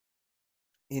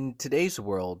In today's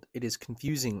world, it is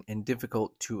confusing and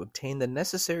difficult to obtain the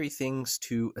necessary things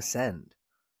to ascend.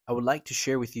 I would like to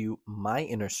share with you my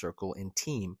inner circle and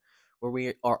team where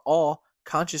we are all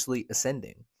consciously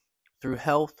ascending. Through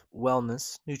health,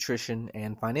 wellness, nutrition,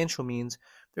 and financial means,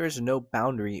 there is no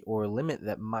boundary or limit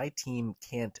that my team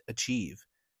can't achieve.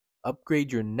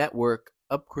 Upgrade your network,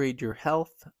 upgrade your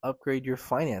health, upgrade your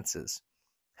finances.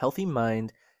 Healthy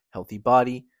mind, healthy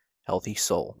body, healthy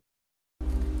soul.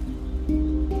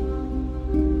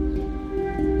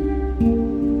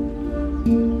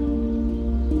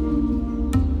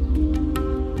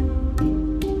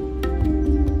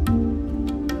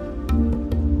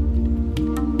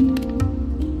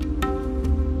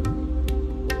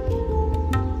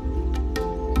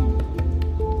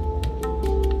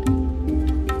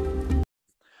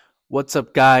 What's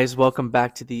up, guys? Welcome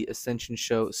back to the Ascension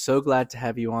Show. So glad to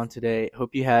have you on today.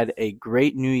 Hope you had a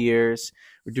great New Year's.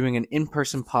 We're doing an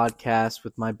in-person podcast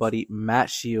with my buddy Matt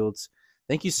Shields.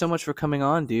 Thank you so much for coming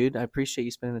on, dude. I appreciate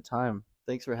you spending the time.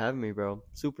 Thanks for having me, bro.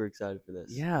 Super excited for this.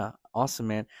 Yeah, awesome,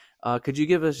 man. Could you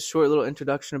give us a short little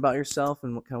introduction about yourself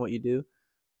and what you do?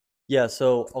 Yeah,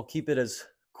 so I'll keep it as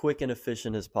quick and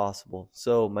efficient as possible.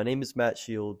 So my name is Matt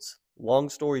Shields. Long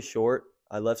story short,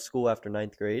 I left school after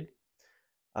 9th grade.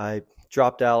 I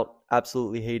dropped out,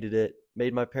 absolutely hated it,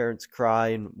 made my parents cry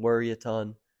and worry a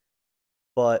ton.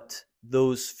 But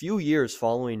those few years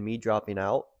following me dropping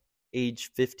out, age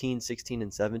 15, 16,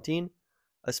 and 17,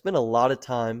 I spent a lot of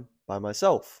time by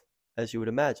myself, as you would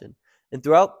imagine. And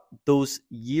throughout those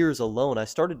years alone, I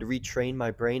started to retrain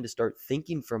my brain to start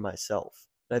thinking for myself.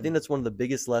 And I think that's one of the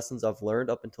biggest lessons I've learned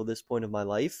up until this point of my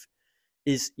life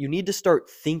is you need to start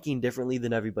thinking differently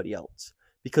than everybody else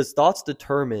because thoughts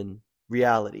determine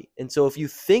reality. And so if you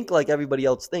think like everybody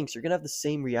else thinks, you're going to have the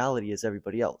same reality as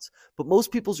everybody else. But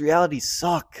most people's realities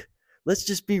suck. Let's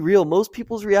just be real. Most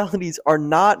people's realities are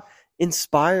not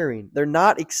inspiring. They're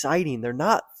not exciting. They're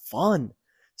not fun.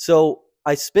 So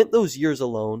I spent those years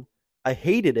alone. I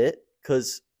hated it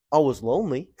because I was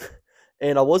lonely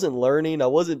and I wasn't learning. I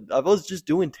was just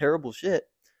doing terrible shit.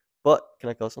 But can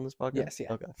I cuss on this podcast? Yes,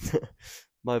 yeah. Okay.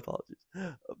 My apologies.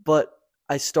 But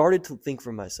I started to think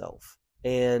for myself.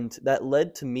 And that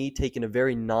led to me taking a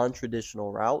very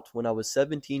non-traditional route when I was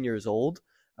 17 years old,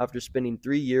 after spending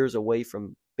 3 years away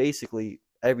from basically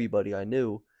everybody I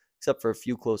knew, except for a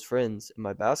few close friends in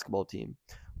my basketball team.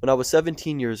 When I was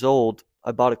 17 years old,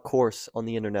 I bought a course on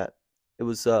the internet. It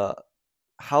was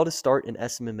how to start an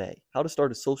SMMA, how to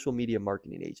start a social media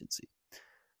marketing agency.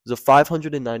 It was a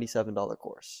 $597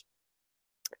 course.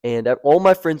 And all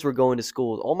my friends were going to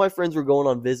schools. All my friends were going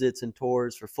on visits and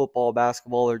tours for football,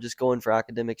 basketball, or just going for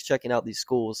academics, checking out these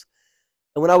schools.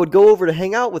 And when I would go over to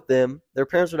hang out with them, their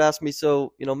parents would ask me,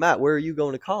 so, Matt, where are you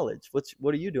going to college?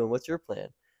 What are you doing? What's your plan?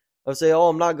 I would say,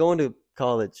 I'm not going to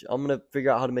college. I'm going to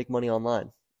figure out how to make money online.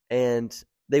 And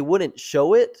they wouldn't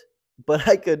show it, but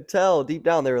I could tell deep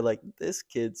down they were like, this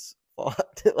kid's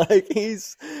fucked. Like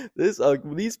his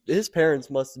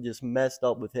parents must have just messed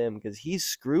up with him because he's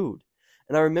screwed.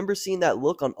 And I remember seeing that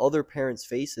look on other parents'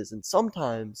 faces. And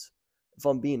sometimes, if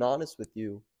I'm being honest with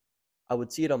you, I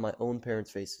would see it on my own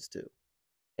parents' faces too.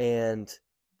 And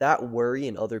that worry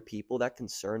in other people, that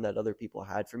concern that other people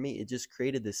had for me, it just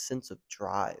created this sense of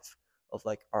drive of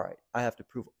like, all right, I have to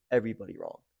prove everybody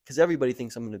wrong. Because everybody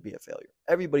thinks I'm going to be a failure.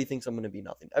 Everybody thinks I'm going to be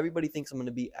nothing. Everybody thinks I'm going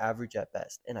to be average at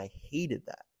best. And I hated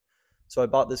that. So I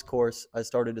bought this course. I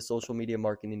started a social media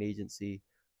marketing agency.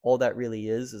 All that really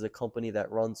is a company that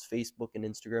runs Facebook and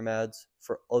Instagram ads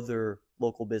for other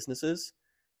local businesses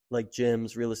like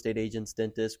gyms, real estate agents,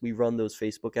 dentists. We run those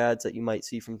Facebook ads that you might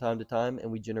see from time to time,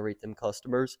 and we generate them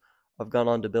customers. I've gone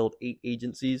on to build 8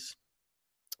 agencies.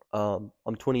 I'm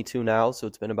 22 now, so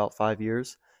it's been about 5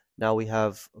 years. Now we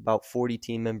have about 40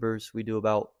 team members. We do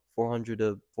about 400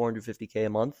 to 450K a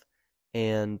month.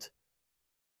 And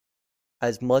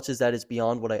as much as that is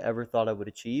beyond what I ever thought I would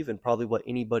achieve and probably what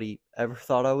anybody ever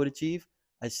thought I would achieve,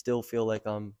 I still feel like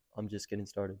I'm just getting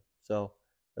started. So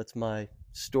that's my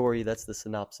story. That's the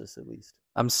synopsis, at least.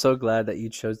 I'm so glad that you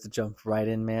chose to jump right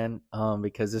in, man,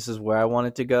 because this is where I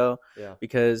wanted to go. Yeah.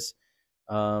 Because,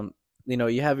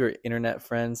 you have your internet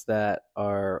friends that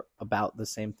are about the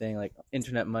same thing, like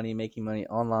internet money, making money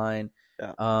online.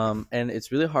 Yeah. And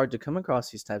it's really hard to come across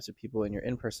these types of people in your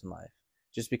in-person life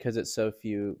just because it's so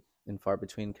few and far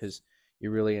between because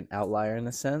you're really an outlier in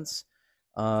a sense.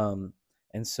 And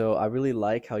so I really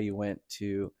like how you went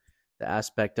to the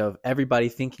aspect of everybody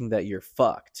thinking that you're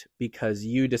fucked because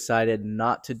you decided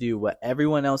not to do what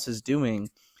everyone else is doing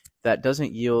that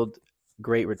doesn't yield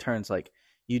great returns. Like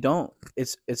you don't,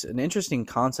 it's an interesting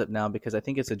concept now because I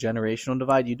think it's a generational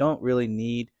divide. You don't really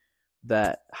need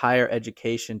that higher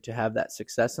education to have that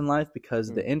success in life, because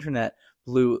the Mm. internet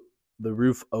blew the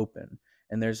roof open,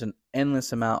 and there's an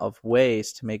endless amount of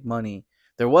ways to make money.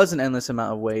 There was an endless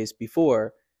amount of ways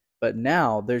before, but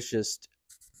now there's just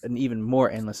an even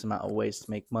more endless amount of ways to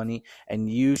make money,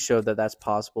 and you showed that that's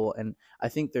possible. And I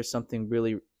think there's something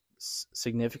really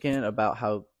significant about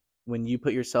how when you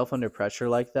put yourself under pressure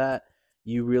like that,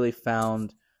 you really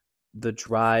found the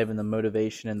drive and the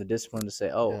motivation and the discipline to say,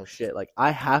 oh Yes. shit, like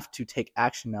I have to take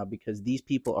action now because these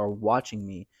people are watching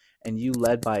me. And you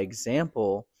led by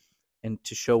example and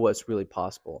to show what's really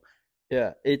possible.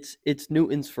 Yeah, it's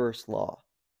Newton's first law.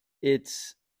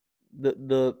 It's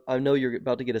the I know you're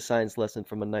about to get a science lesson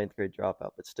from a ninth grade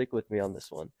dropout, but stick with me on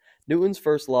this one. Newton's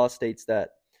first law states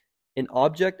that an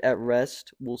object at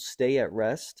rest will stay at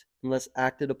rest unless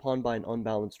acted upon by an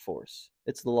unbalanced force.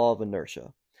 It's the law of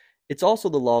inertia. It's also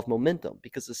the law of momentum,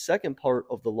 because the second part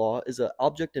of the law is an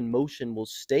object in motion will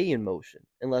stay in motion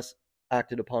unless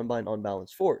acted upon by an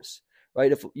unbalanced force.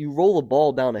 Right? If you roll a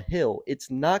ball down a hill, it's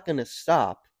not going to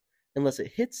stop unless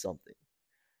it hits something.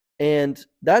 And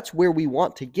that's where we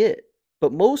want to get.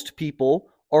 But most people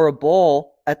are a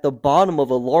ball at the bottom of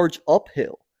a large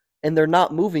uphill, and they're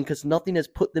not moving because nothing has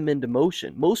put them into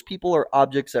motion. Most people are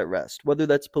objects at rest. Whether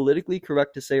that's politically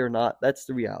correct to say or not, that's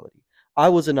the reality. I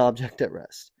was an object at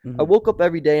rest. I Mm-hmm. woke up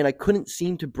every day and I couldn't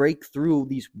seem to break through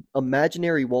these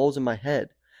imaginary walls in my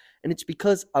head. And it's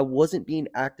because I wasn't being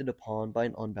acted upon by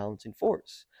an unbalancing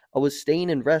force. I was staying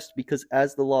in rest because,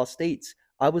 as the law states,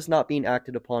 I was not being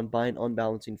acted upon by an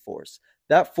unbalancing force.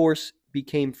 That force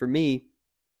became, for me,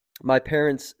 my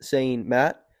parents saying,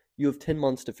 Matt, you have 10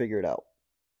 months to figure it out.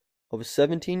 I was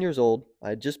 17 years old. I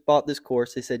had just bought this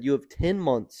course. They said, you have 10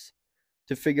 months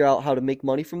to figure out how to make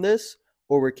money from this,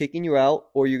 or we're kicking you out,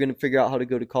 or you're going to figure out how to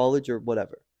go to college or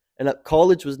whatever. And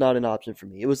college was not an option for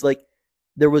me. It was like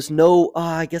there was no,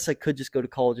 I guess I could just go to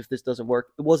college if this doesn't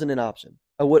work. It wasn't an option.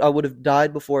 I would have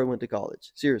died before I went to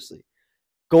college. Seriously.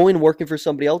 Going and working for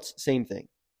somebody else, same thing.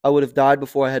 I would have died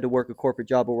before I had to work a corporate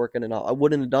job or work in an office. I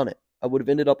wouldn't have done it. I would have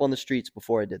ended up on the streets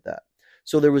before I did that.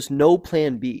 So there was no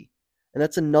plan B. And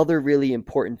that's another really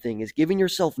important thing, is giving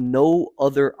yourself no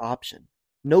other option.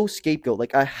 No scapegoat.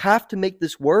 Like, I have to make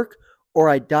this work or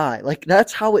I die. Like,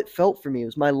 that's how it felt for me. It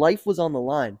was, my life was on the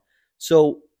line.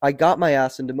 So I got my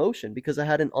ass into motion because I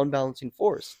had an unbalancing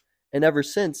force. And ever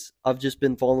since, I've just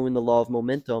been following the law of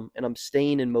momentum, and I'm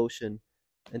staying in motion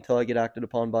until I get acted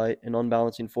upon by an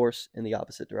unbalancing force in the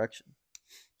opposite direction.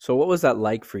 So what was that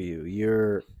like for you?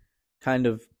 You're kind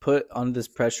of put under this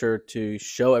pressure to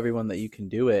show everyone that you can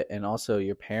do it, and also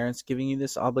your parents giving you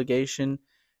this obligation,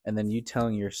 and then you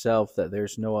telling yourself that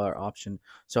there's no other option.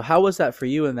 So how was that for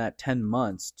you in that 10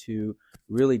 months to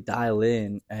really dial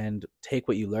in and take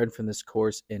what you learned from this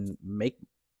course and make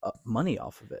money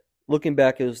off of it? Looking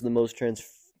back, it was the most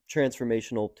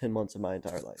transformational 10 months of my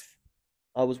entire life.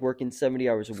 I was working 70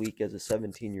 hours a week as a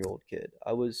 17-year-old kid.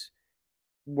 I was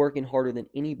working harder than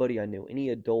anybody I knew, any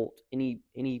adult,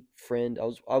 any friend.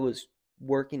 I was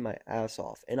working my ass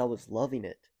off, and I was loving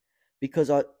it because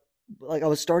I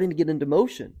was starting to get into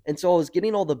motion. And so I was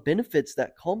getting all the benefits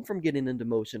that come from getting into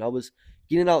motion. I was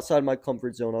getting outside my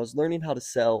comfort zone. I was learning how to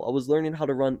sell. I was learning how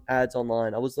to run ads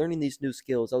online. I was learning these new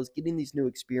skills. I was getting these new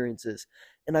experiences.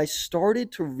 And I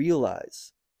started to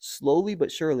realize, slowly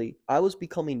but surely, I was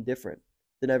becoming different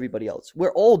than everybody else.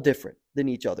 We're all different than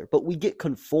each other, but we get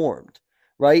conformed,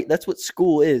 right? That's what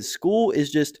school is. School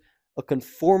is just a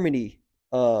conformity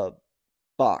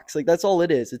box. Like, that's all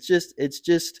it is. It's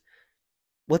just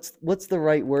what's the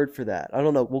right word for that? I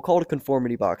don't know. We'll call it a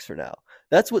conformity box for now.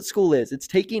 That's what school is. It's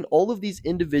taking all of these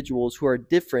individuals who are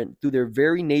different through their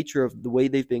very nature of the way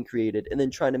they've been created, and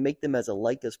then trying to make them as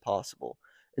alike as possible.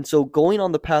 And so, going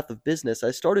on the path of business,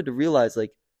 I started to realize,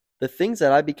 like, the things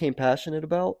that I became passionate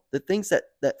about, the things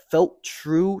that felt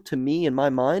true to me in my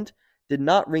mind, did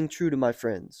not ring true to my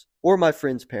friends or my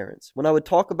friends' parents. When I would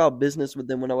talk about business with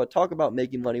them, when I would talk about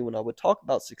making money, when I would talk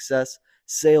about success,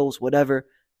 sales, whatever,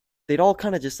 they'd all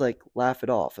kind of just like laugh it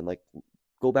off and like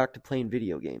go back to playing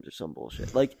video games or some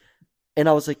bullshit. Like, and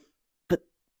I was like, but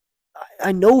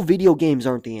I know video games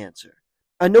aren't the answer.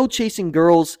 I know chasing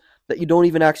girls that you don't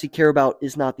even actually care about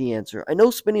is not the answer. I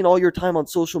know spending all your time on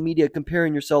social media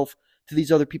comparing yourself to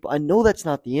these other people, I know that's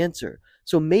not the answer.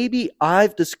 So maybe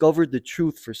I've discovered the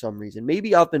truth for some reason.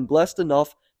 Maybe I've been blessed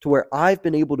enough to where I've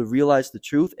been able to realize the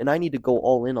truth, and I need to go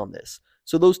all in on this.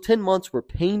 So those 10 months were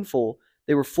painful.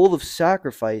 They were full of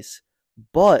sacrifice,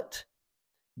 but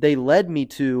they led me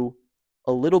to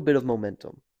a little bit of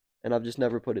momentum, and I've just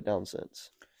never put it down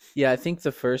since. Yeah, I think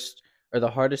the first or the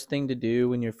hardest thing to do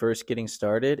when you're first getting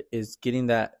started is getting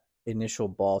that initial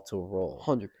ball to roll.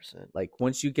 100%. Like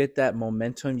once you get that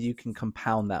momentum, you can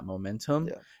compound that momentum.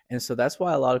 Yeah. And so that's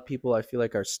why a lot of people I feel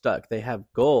like are stuck. They have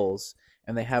goals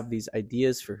and they have these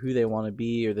ideas for who they want to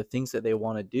be or the things that they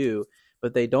want to do,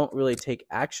 but they don't really take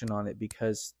action on it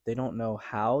because they don't know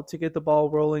how to get the ball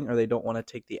rolling, or they don't want to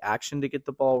take the action to get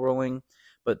the ball rolling.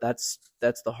 But that's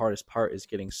the hardest part, is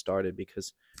getting started,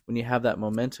 because when you have that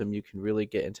momentum, you can really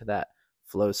get into that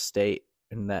flow state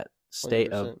and that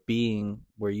state of 100%. being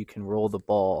where you can roll the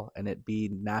ball and it be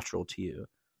natural to you.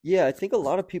 Yeah, I think a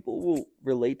lot of people will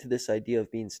relate to this idea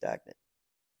of being stagnant.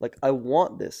 Like, I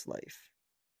want this life,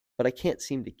 but I can't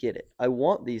seem to get it. I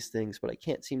want these things, but I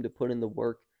can't seem to put in the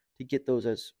work to get those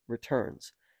as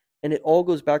returns. And it all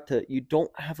goes back to, you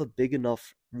don't have a big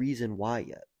enough reason why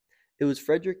yet. It was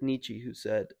Friedrich Nietzsche who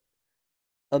said,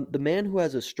 the man who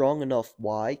has a strong enough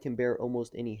why can bear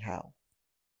almost any how.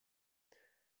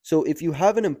 So if you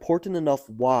have an important enough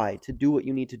why to do what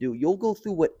you need to do, you'll go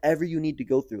through whatever you need to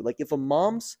go through. Like if a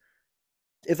mom's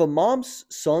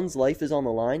son's life is on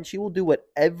the line, she will do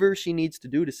whatever she needs to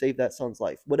do to save that son's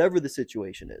life, whatever the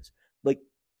situation is. Like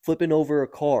flipping over a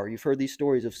car. You've heard these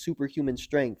stories of superhuman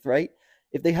strength, right?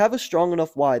 If they have a strong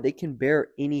enough why, they can bear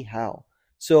any how.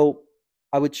 So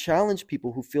I would challenge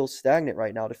people who feel stagnant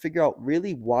right now to figure out,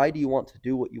 really, why do you want to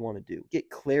do what you want to do?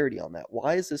 Get clarity on that.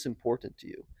 Why is this important to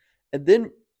you? And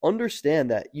then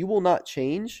understand that you will not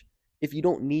change if you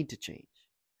don't need to change.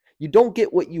 You don't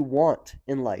get what you want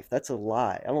in life. That's a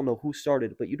lie. I don't know who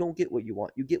started it, but you don't get what you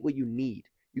want. You get what you need.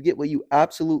 You get what you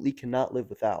absolutely cannot live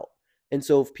without. And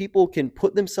so if people can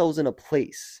put themselves in a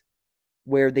place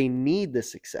where they need the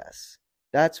success,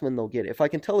 that's when they'll get it. If I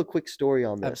can tell a quick story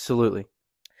on this. Absolutely.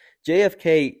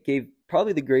 JFK gave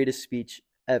probably the greatest speech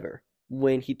ever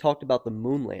when he talked about the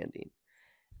moon landing.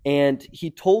 And he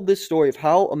told this story of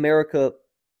how America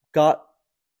got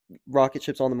rocket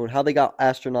ships on the moon, how they got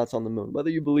astronauts on the moon. Whether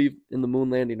you believe in the moon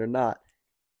landing or not,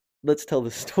 let's tell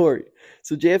the story.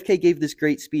 So JFK gave this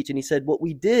great speech, and he said, what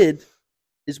we did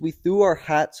is we threw our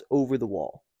hats over the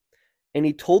wall. And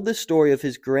he told this story of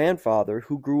his grandfather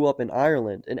who grew up in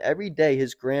Ireland, and every day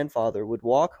his grandfather would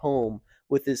walk home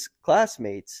with his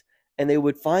classmates, and they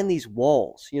would find these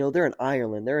walls. You know, they're in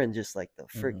Ireland. They're in just like the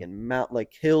freaking mount,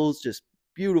 like hills, just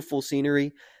beautiful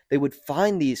scenery. They would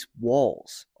find these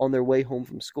walls on their way home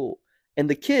from school. And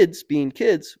the kids, being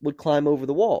kids, would climb over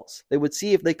the walls. They would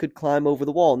see if they could climb over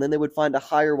the wall. And then they would find a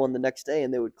higher one the next day,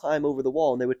 and they would climb over the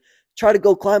wall. And they would try to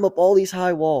go climb up all these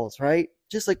high walls, right?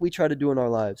 Just like we try to do in our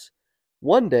lives.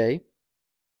 One day,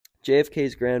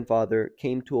 JFK's grandfather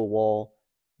came to a wall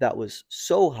that was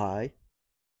so high,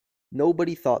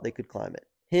 nobody thought they could climb it.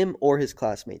 Him or his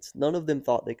classmates. None of them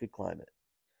thought they could climb it.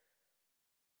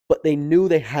 But they knew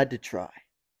they had to try.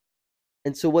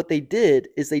 And so what they did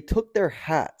is they took their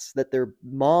hats that their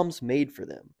moms made for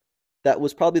them. That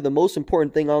was probably the most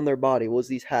important thing on their body, was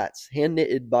these hats, hand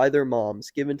knitted by their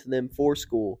moms, given to them for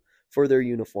school, for their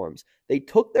uniforms. They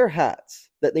took their hats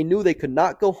that they knew they could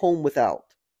not go home without,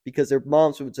 because their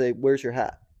moms would say, where's your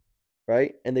hat?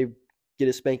 Right? And they get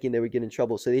a spanking, they would get in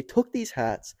trouble. So they took these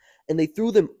hats and they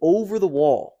threw them over the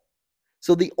wall.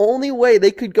 So the only way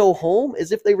they could go home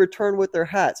is if they returned with their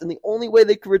hats. And the only way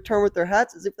they could return with their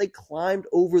hats is if they climbed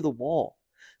over the wall.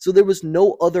 So there was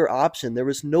no other option. There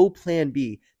was no plan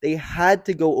B. They had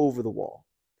to go over the wall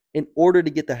in order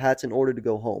to get the hats, in order to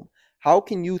go home. How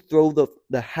can you throw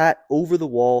the hat over the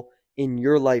wall in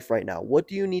your life right now? What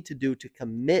do you need to do to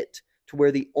commit to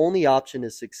where the only option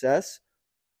is success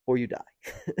or you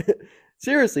die?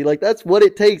 Seriously, like that's what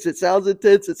it takes. It sounds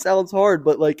intense. It sounds hard,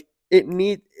 but like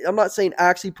I'm not saying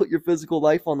actually put your physical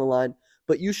life on the line,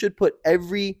 but you should put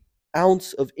every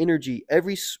ounce of energy,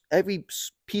 every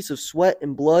piece of sweat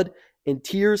and blood and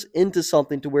tears into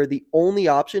something to where the only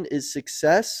option is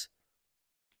success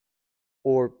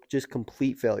or just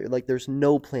complete failure. Like there's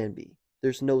no plan B.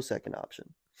 There's no second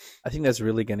option. I think that's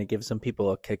really going to give some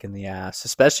people a kick in the ass,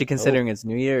 especially considering it's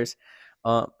New Year's.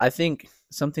 I think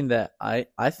something that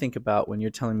I think about when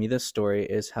you're telling me this story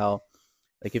is how,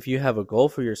 like, if you have a goal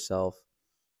for yourself,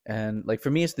 and like for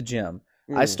me, it's the gym.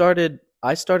 I started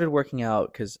working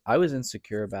out because I was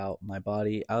insecure about my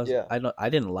body. I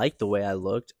didn't like the way I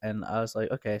looked, and I was like,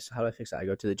 okay, so how do I fix that? I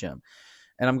go to the gym,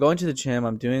 and I'm going to the gym.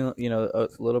 I'm doing a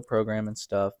little program and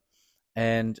stuff,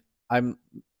 and I'm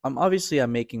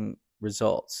making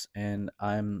results, and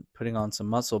I'm putting on some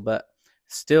muscle, but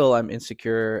still I'm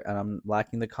insecure and I'm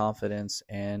lacking the confidence,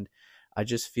 and I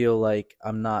just feel like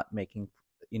I'm not making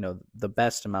the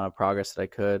best amount of progress that I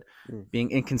could,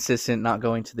 being inconsistent, not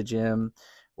going to the gym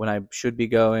when I should be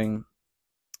going,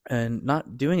 and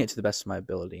not doing it to the best of my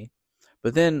ability.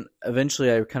 But then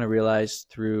eventually I kind of realized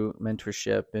through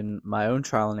mentorship and my own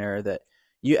trial and error that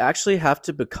you actually have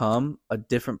to become a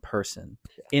different person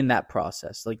in that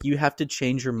process. Like you have to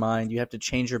change your mind, you have to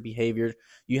change your behavior.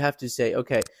 You have to say,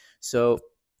 okay, so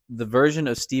the version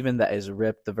of Steven that is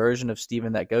ripped, the version of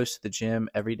Steven that goes to the gym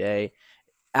every day,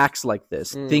 acts like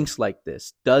this, thinks like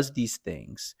this, does these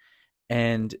things.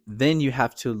 And then you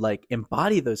have to like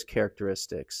embody those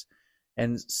characteristics.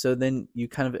 And so then you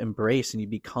kind of embrace and you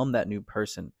become that new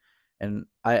person. And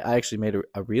I actually made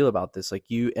a reel about this. Like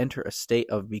you enter a state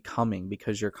of becoming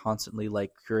because you're constantly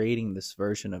like creating this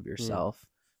version of yourself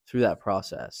through that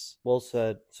process. Well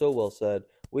said. So well said.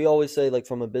 We always say, like,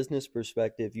 from a business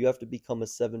perspective, you have to become a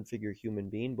 7-figure human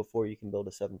being before you can build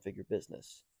a 7-figure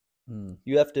business. Mm.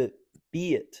 You have to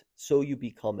be it so you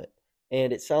become it.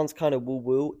 And it sounds kind of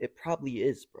woo-woo. It probably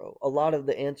is, bro. A lot of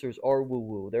the answers are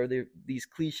woo-woo. They're these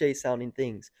cliche sounding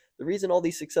things. The reason all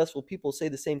these successful people say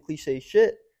the same cliche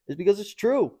shit is because it's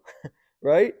true,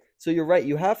 right? So you're right.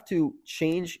 You have to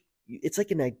change. It's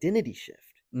like an identity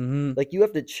shift. Mm-hmm. Like you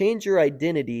have to change your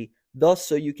identity, thus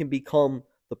so you can become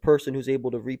the person who's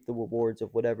able to reap the rewards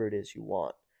of whatever it is you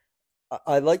want.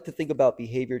 I like to think about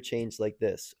behavior change like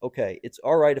this. Okay, it's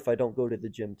all right if I don't go to the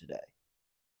gym today.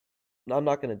 I'm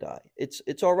not going to die.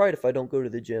 It's all right if I don't go to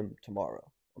the gym tomorrow.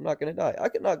 I'm not going to die. I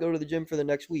could not go to the gym for the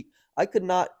next week. I could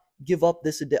not give up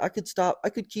this a day. I could stop. I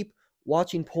could keep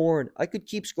watching porn. I could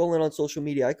keep scrolling on social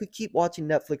media. I could keep watching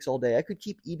Netflix all day. I could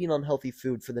keep eating unhealthy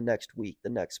food for the next week, the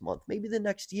next month, maybe the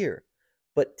next year.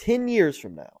 But 10 years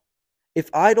from now, if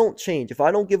I don't change, if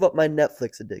I don't give up my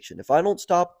Netflix addiction, if I don't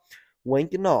stop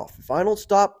wanking off, if I don't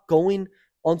stop going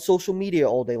on social media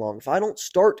all day long, if I don't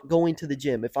start going to the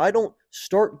gym, if I don't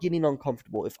start getting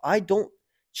uncomfortable, if I don't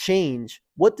change,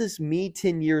 what does me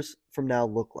 10 years from now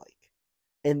look like?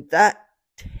 And that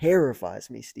terrifies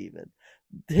me, Steven.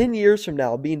 10 years from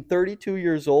now, being 32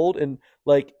 years old and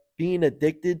like being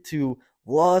addicted to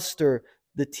lust or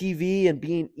the TV and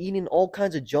eating all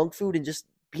kinds of junk food and just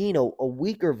being a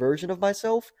weaker version of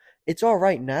myself, it's all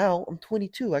right now. I'm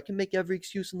 22. I can make every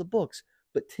excuse in the books.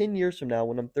 But 10 years from now,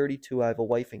 when I'm 32, I have a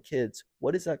wife and kids.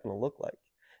 What is that going to look like?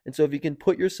 And so if you can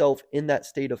put yourself in that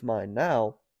state of mind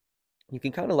now, you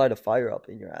can kind of light a fire up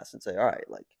in your ass and say, all right,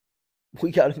 like,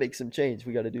 we got to make some change.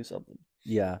 We got to do something.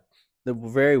 Yeah,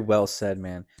 very well said,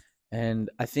 man. And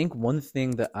I think one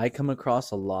thing that I come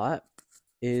across a lot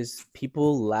is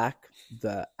people lack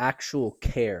the actual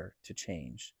care to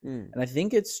change. And I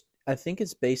think it's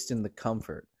based in the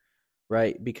comfort,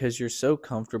 right? Because you're so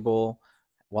comfortable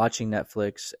watching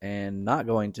Netflix and not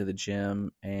going to the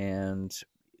gym and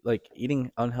like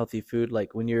eating unhealthy food.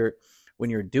 Like when you're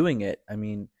doing it, I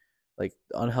mean, like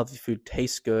unhealthy food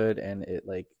tastes good and it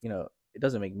like, it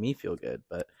doesn't make me feel good,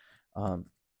 but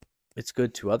it's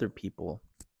good to other people.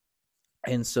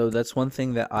 And so that's one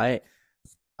thing that I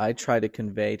try to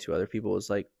convey to other people is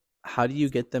like, how do you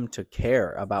get them to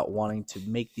care about wanting to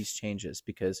make these changes?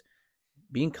 Because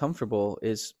being comfortable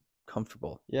is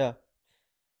comfortable. Yeah,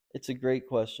 it's a great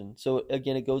question. So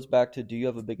again, it goes back to, do you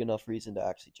have a big enough reason to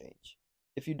actually change?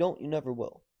 If you don't, you never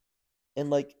will. And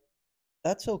like,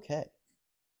 that's okay.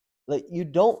 Like you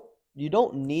don't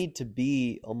need to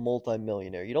be a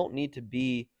multimillionaire. You don't need to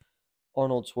be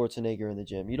Arnold Schwarzenegger in the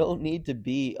gym. You don't need to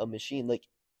be a machine. Like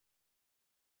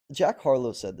Jack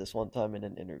Harlow said this one time in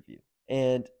an interview,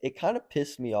 and it kind of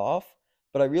pissed me off,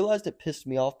 but I realized it pissed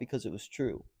me off because it was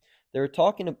true. They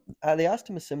asked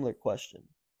him a similar question,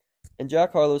 and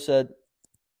Jack Harlow said,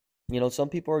 some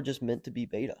people are just meant to be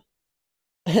beta.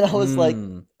 And I was like,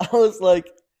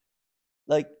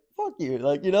 like, fuck you.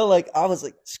 Like, like I was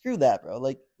like, screw that, bro.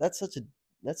 Like, that's such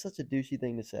a douchey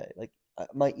thing to say. Like,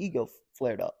 my ego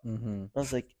flared up. Mm-hmm. I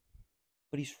was like,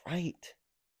 but he's right.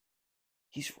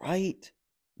 He's right.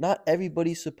 Not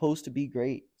everybody's supposed to be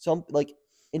great.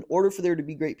 In order for there to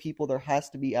be great people, there has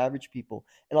to be average people.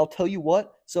 And I'll tell you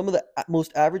what, some of the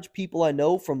most average people I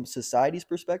know from society's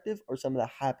perspective are some of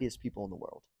the happiest people in the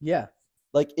world. Yeah.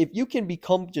 Like, if you can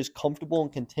become just comfortable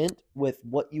and content with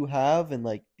what you have and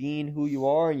like being who you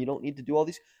are and you don't need to do all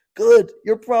these, good.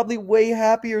 You're probably way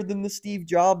happier than the Steve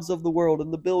Jobs of the world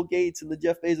and the Bill Gates and the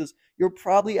Jeff Bezos. You're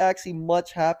probably actually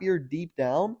much happier deep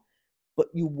down, but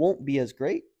you won't be as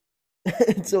great.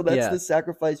 And so that's the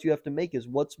sacrifice you have to make, is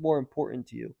what's more important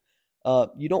to you.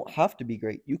 You don't have to be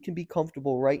great. You can be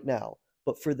comfortable right now.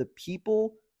 But for the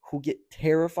people who get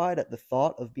terrified at the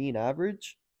thought of being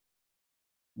average,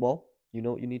 well, you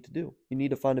know what you need to do. You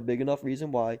need to find a big enough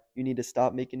reason why. You need to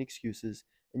stop making excuses.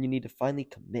 And you need to finally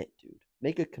commit, dude.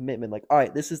 Make a commitment. Like, all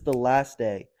right, this is the last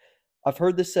day. I've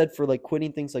heard this said for like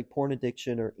quitting things like porn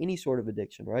addiction or any sort of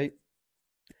addiction, right?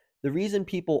 The reason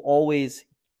people always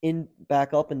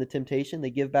back up in the temptation. They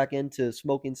give back into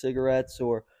smoking cigarettes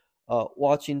or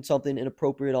watching something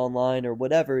inappropriate online or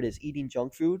whatever it is, eating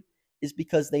junk food, is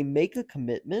because they make a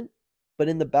commitment, but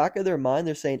in the back of their mind,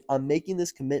 they're saying, I'm making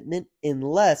this commitment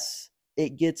unless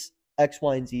it gets X,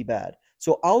 Y, and Z bad.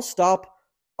 So I'll stop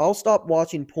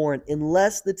watching porn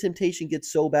unless the temptation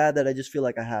gets so bad that I just feel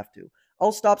like I have to.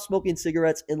 I'll stop smoking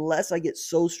cigarettes unless I get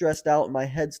so stressed out and my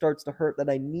head starts to hurt that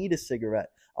I need a cigarette.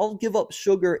 I'll give up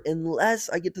sugar unless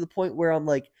I get to the point where I'm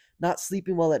like not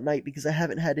sleeping well at night because I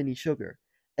haven't had any sugar.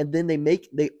 And then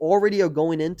they already are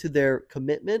going into their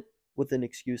commitment with an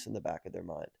excuse in the back of their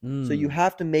mind. So you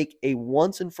have to make a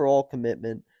once and for all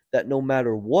commitment that no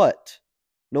matter what,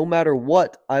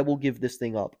 I will give this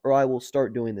thing up or I will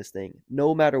start doing this thing.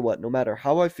 No matter what, no matter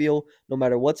how I feel, no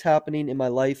matter what's happening in my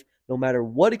life, no matter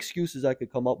what excuses I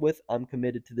could come up with, I'm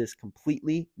committed to this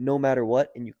completely, no matter what,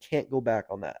 and you can't go back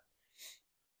on that.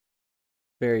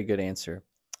 Very good answer.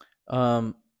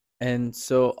 And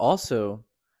so also,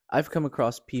 I've come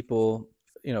across people,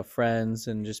 friends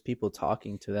and just people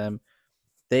talking to them.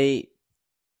 They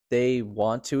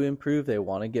want to improve, they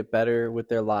want to get better with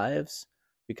their lives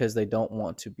because they don't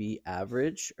want to be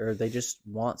average, or they just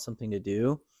want something to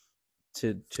do,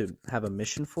 to have a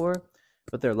mission for,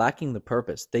 but they're lacking the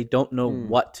purpose. They don't know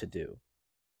what to do.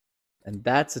 And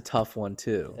that's a tough one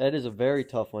too. That is a very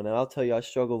tough one. And I'll tell you, I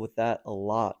struggle with that a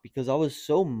lot because I was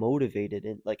so motivated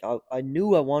and like I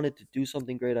knew I wanted to do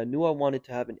something great. I knew I wanted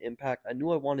to have an impact. I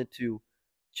knew I wanted to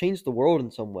change the world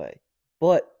in some way.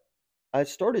 But I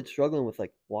started struggling with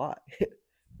like, why?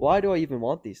 Why do I even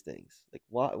want these things? Like,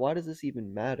 why does this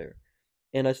even matter?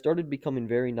 And I started becoming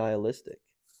very nihilistic.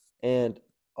 And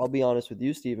I'll be honest with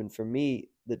you, Stephen, for me,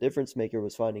 the difference maker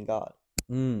was finding God.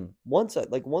 Once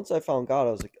I found God,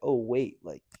 I was like, oh wait,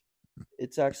 like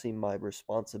it's actually my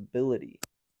responsibility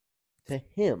to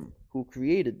him who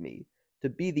created me to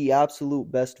be the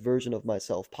absolute best version of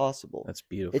myself possible. That's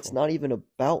beautiful. It's not even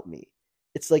about me.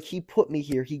 It's like he put me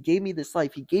here. He gave me this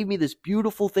life. He gave me this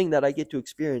beautiful thing that I get to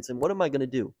experience. And what am I going to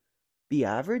do? Be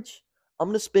average? I'm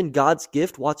going to spend God's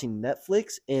gift watching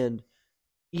Netflix and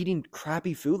eating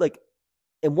crappy food. Like,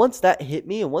 and once that hit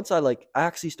me, and once I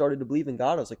actually started to believe in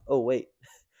God, I was like, oh wait,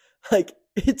 like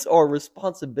it's our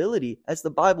responsibility. As the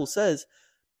Bible says,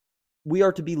 we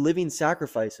are to be living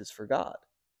sacrifices for God.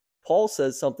 Paul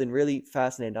says something really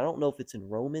fascinating. I don't know if it's in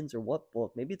Romans or what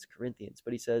book, maybe it's Corinthians,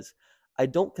 but he says, I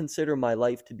don't consider my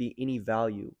life to be any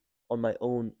value on my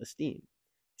own esteem.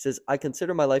 He says, I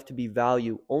consider my life to be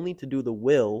value only to do the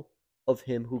will of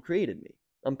him who created me.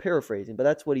 I'm paraphrasing, but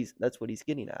that's what he's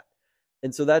getting at.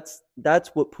 And so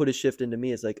that's what put a shift into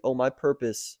me, is like, oh, my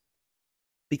purpose,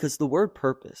 because the word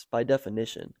purpose, by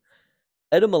definition,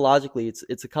 etymologically,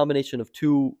 it's a combination of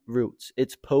two roots.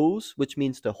 It's pos, which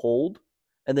means to hold,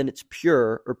 and then it's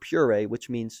pure or pure, which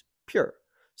means pure.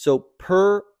 So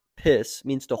purpose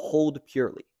means to hold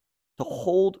purely,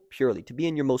 to be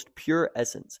in your most pure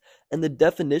essence. And the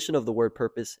definition of the word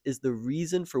purpose is the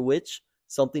reason for which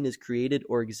something is created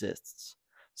or exists.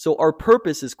 So our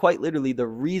purpose is quite literally the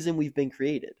reason we've been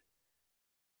created.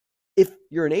 If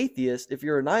you're an atheist, if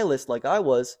you're a nihilist like I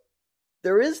was,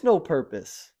 there is no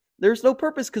purpose. There's no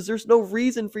purpose because there's no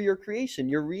reason for your creation.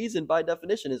 Your reason, by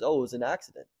definition, is, oh, it was an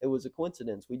accident. It was a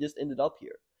coincidence. We just ended up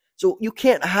here. So you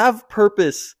can't have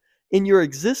purpose in your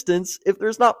existence if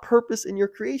there's not purpose in your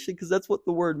creation, because that's what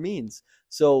the word means.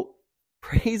 So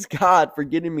praise God for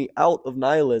getting me out of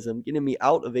nihilism, getting me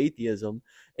out of atheism,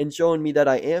 and showing me that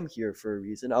I am here for a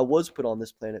reason. I was put on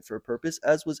this planet for a purpose,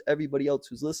 as was everybody else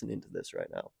who's listening to this right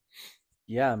now.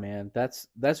 Yeah, man, that's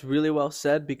really well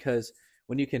said, because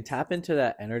when you can tap into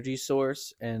that energy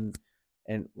source and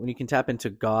when you can tap into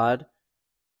God,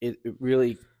 it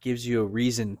really gives you a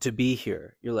reason to be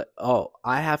here. You're like, oh,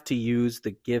 I have to use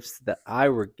the gifts that I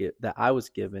was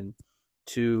given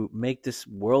to make this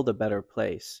world a better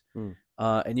place.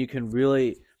 And you can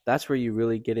really, that's where you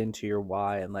really get into your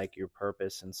why and like your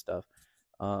purpose and stuff.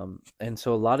 And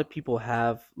so a lot of people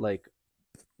have like,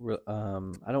 I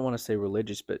don't want to say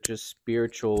religious, but just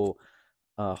spiritual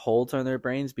holds on their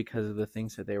brains because of the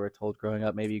things that they were told growing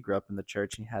up. Maybe you grew up in the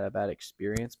church and you had a bad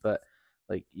experience, but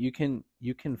like you can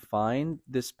find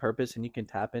this purpose and you can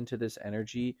tap into this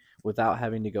energy without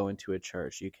having to go into a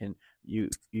church. You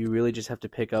really just have to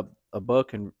pick up a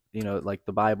book and, like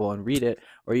the Bible, and read it,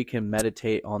 or you can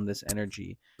meditate on this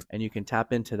energy and you can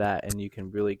tap into that and you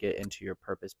can really get into your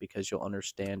purpose, because you'll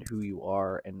understand who you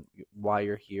are and why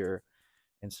you're here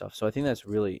and stuff. So I think that's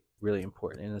really, really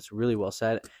important, and it's really well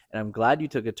said. And I'm glad you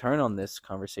took a turn on this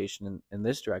conversation in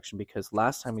this direction, because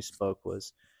last time we spoke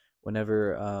was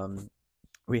whenever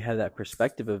we had that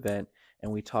perspective event, and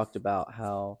we talked about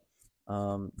how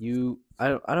I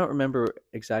don't remember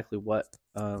exactly what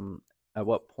at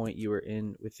what point you were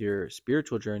in with your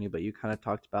spiritual journey, but you kind of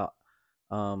talked about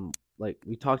like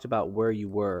we talked about where you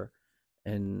were,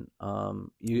 and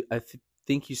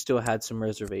think you still had some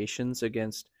reservations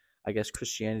against, I guess,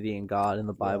 Christianity and God and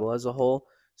the Yeah. Bible as a whole.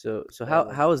 So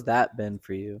Yeah. how has that been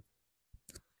for you?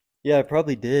 Yeah, I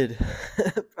probably did.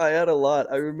 I had a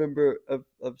lot. I remember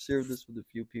I've shared this with a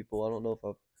few people. I don't know if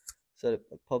I've said it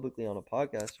publicly on a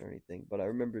podcast or anything, but I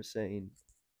remember saying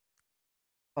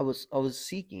I was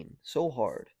seeking so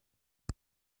hard,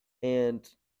 and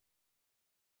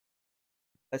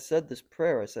I said this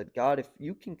prayer. I said, God, if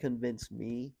you can convince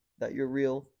me that you're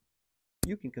real,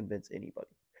 you can convince anybody.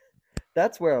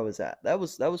 That's where I was at. That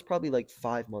was probably like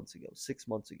 5 months ago, 6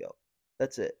 months ago.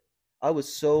 That's it. I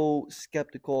was so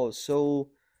skeptical. I was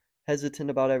so hesitant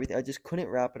about everything. I just couldn't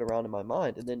wrap it around in my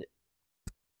mind. And then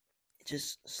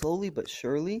just slowly but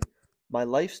surely, my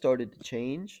life started to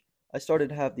change. I started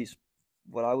to have these,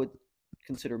 what I would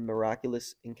consider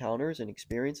miraculous encounters and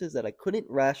experiences that I couldn't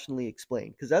rationally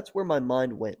explain, because that's where my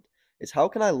mind went. Is how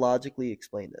can I logically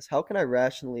explain this? How can I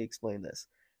rationally explain this?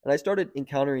 And I started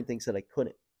encountering things that I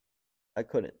couldn't. I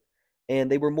couldn't.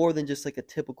 And they were more than just like a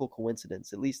typical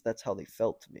coincidence. At least that's how they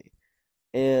felt to me.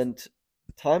 And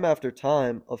time after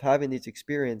time of having these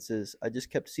experiences, I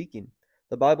just kept seeking.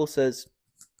 The Bible says,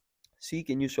 seek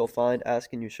and you shall find,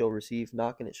 ask and you shall receive,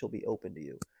 knock and it shall be open to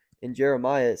you. In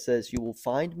Jeremiah, it says, you will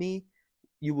find me,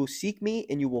 you will seek me,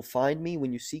 and you will find me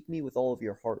when you seek me with all of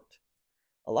your heart.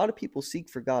 A lot of people seek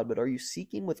for God, but are you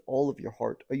seeking with all of your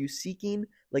heart? Are you seeking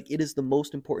like it is the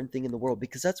most important thing in the world?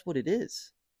 Because that's what it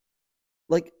is.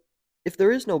 Like, if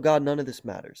there is no God, none of this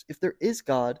matters. If there is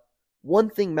God, one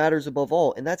thing matters above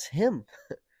all, and that's Him.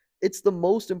 It's the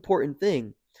most important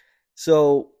thing.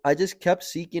 So I just kept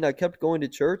seeking. I kept going to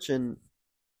church, and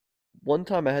one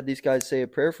time I had these guys say a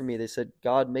prayer for me. They said,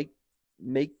 God, make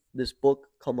this book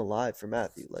come alive for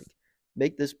Matthew. Like,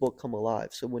 make this book come alive.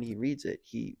 So when he reads it,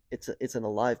 it's an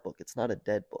alive book. It's not a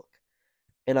dead book.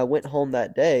 And I went home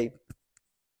that day,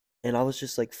 and I was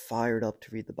just like fired up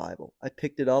to read the Bible. I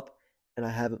picked it up, and I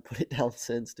haven't put it down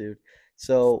since, dude.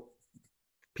 So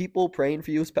people praying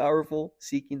for you is powerful,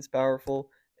 seeking is powerful,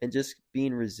 and just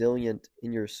being resilient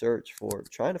in your search for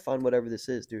trying to find whatever this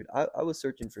is, dude. I was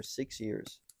searching for 6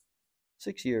 years.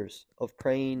 6 years of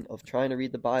praying, of trying to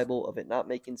read the Bible, of it not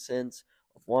making sense,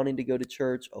 of wanting to go to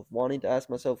church, of wanting to ask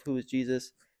myself, who is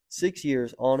Jesus? 6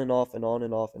 years on and off and on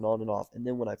and off and on and off. And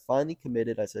then when I finally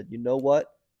committed, I said, you know what?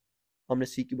 I'm going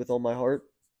to seek you with all my heart.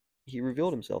 He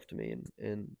revealed himself to me,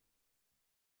 and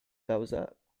that was that.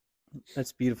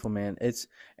 That's beautiful, man. It's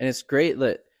great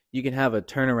that you can have a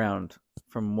turnaround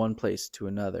from one place to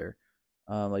another.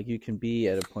 Like you can be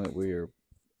at a point where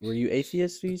were you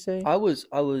atheist? Do you say? I was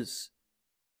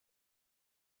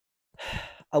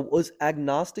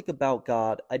agnostic about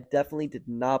God. I definitely did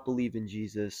not believe in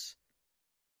Jesus.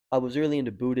 I was really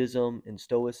into Buddhism and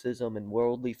Stoicism and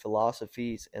worldly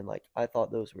philosophies, and like I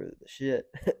thought those were the shit.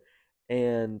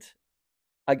 And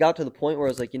I got to the point where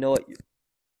I was like, you know what?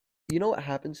 You know what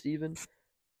happened, Steven?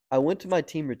 I went to my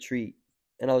team retreat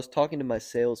and I was talking to my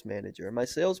sales manager. And my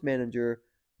sales manager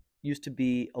used to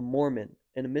be a Mormon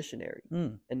and a missionary,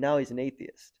 Hmm. and now he's an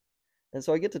atheist. And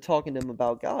so I get to talking to him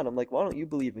about God. I'm like, why don't you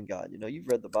believe in God? You've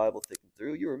read the Bible thick and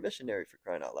through. You were a missionary, for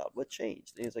crying out loud. What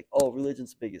changed? And he's like, oh,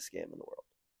 religion's the biggest scam in the world.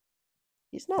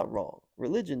 He's not wrong.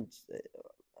 Religion's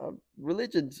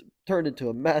turned into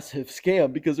a massive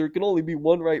scam because there can only be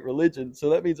one right religion. So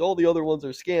that means all the other ones are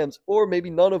scams, or maybe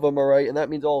none of them are right, and that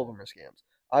means all of them are scams.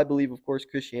 I believe, of course,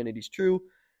 Christianity's true.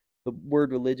 The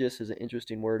word religious is an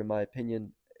interesting word, in my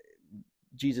opinion.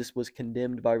 Jesus was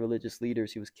condemned by religious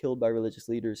leaders. He was killed by religious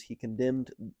leaders. He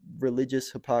condemned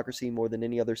religious hypocrisy more than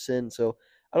any other sin. So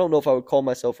I don't know if I would call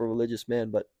myself a religious man,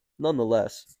 but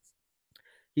nonetheless,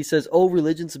 he says, oh,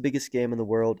 religion's the biggest scam in the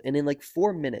world. And in like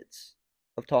 4 minutes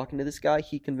of talking to this guy,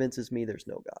 he convinces me there's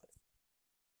no God.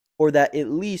 Or that at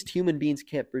least human beings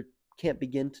can't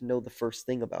begin to know the first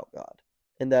thing about God.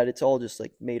 And that it's all just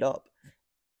like made up.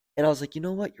 And I was like, you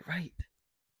know what? You're right.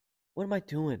 What am I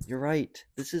doing? You're right.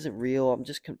 This isn't real. I'm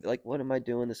just like, what am I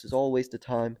doing? This is all a waste of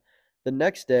time. The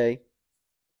next day,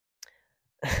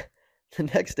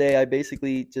 I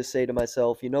basically just say to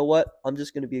myself, you know what? I'm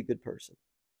just going to be a good person.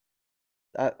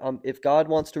 If God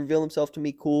wants to reveal himself to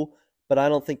me, cool. But I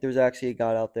don't think there's actually a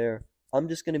God out there. I'm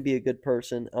just going to be a good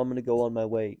person. I'm going to go on my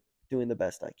way doing the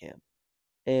best I can.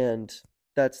 And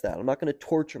that's that. I'm not going to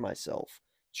torture myself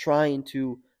trying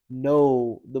to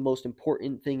know the most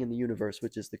important thing in the universe,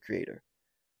 which is the creator.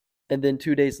 And then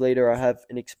 2 days later, I have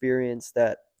an experience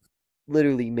that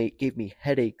literally gave me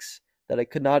headaches that I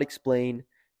could not explain,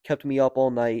 kept me up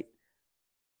all night.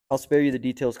 I'll spare you the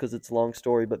details because it's a long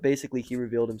story, but basically he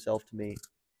revealed himself to me.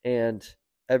 And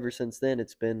ever since then,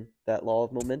 it's been that law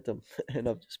of momentum. And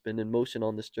I've just been in motion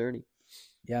on this journey.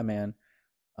 Yeah, man.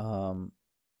 Um,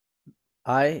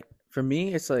 I for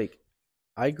me, it's like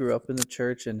I grew up in the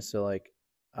church, and so like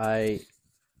I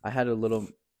I had a little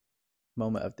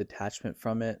moment of detachment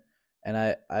from it,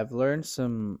 and I've learned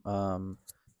some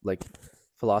like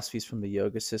philosophies from the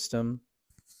yoga system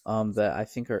that I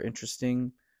think are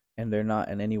interesting, and they're not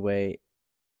in any way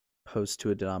opposed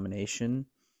to a denomination.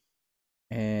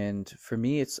 And for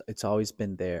me, it's always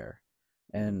been there,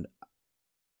 and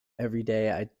every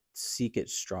day I seek it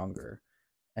stronger.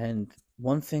 And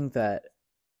one thing that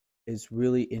is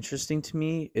really interesting to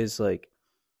me is like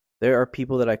there are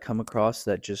people that I come across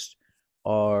that just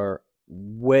are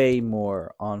way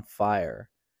more on fire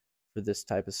for this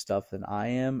type of stuff than I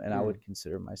am, and I Mm. would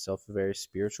consider myself a very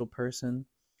spiritual person.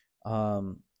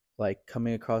 Um, like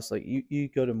coming across like you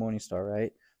go to Morningstar,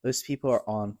 right? Those people are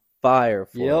on fire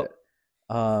for Yep. it.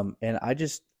 And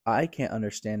I can't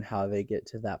understand how they get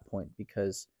to that point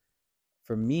because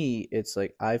for me it's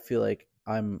like I feel like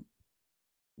I'm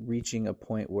reaching a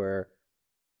point where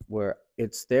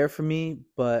it's there for me,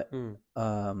 but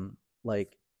Mm.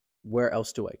 like where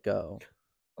else do I go?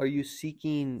 Are you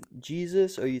seeking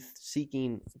Jesus? Are you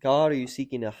seeking God? Are you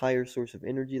seeking a higher source of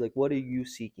energy? Like, what are you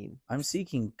seeking? I'm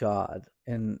seeking God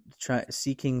and try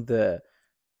seeking the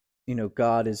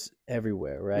God is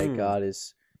everywhere, right? Mm. God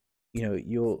is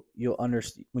you'll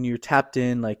understand when you're tapped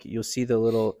in, like you'll see the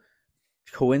little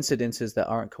coincidences that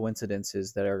aren't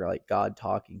coincidences that are like God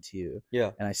talking to you,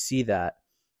 Yeah. and I see that.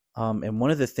 And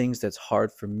one of the things that's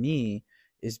hard for me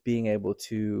is being able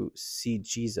to see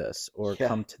Jesus or Yeah.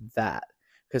 come to that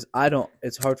because I don't.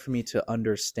 It's hard for me to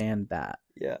understand that.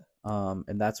 Yeah.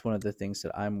 And that's one of the things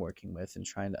that I'm working with and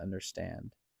trying to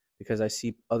understand because I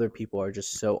see other people are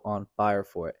just so on fire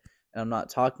for it. And I'm not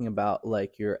talking about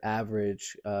like your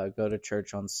average go to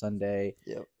church on Sunday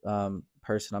Yep.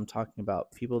 person. I'm talking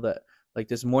about people that like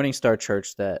this Morning Star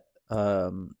Church that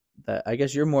I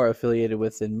guess you're more affiliated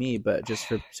with than me, but just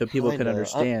for so people can Kinda.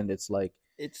 understand, it's like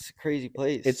It's a crazy it's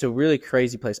place. a really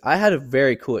crazy place. I had a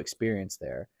very cool experience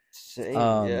there. Same.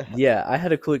 Yeah. Yeah, I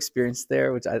had a cool experience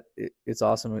there, which it's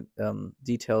awesome.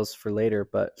 Details for later,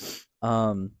 but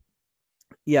um,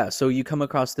 yeah. So you come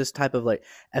across this type of like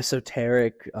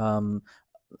esoteric,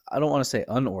 I don't want to say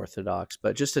unorthodox,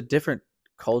 but just a different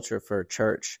culture for a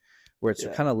church where it's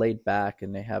Yeah. kind of laid back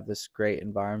and they have this great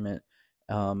environment.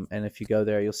 And if you go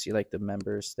there, you'll see like the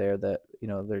members there that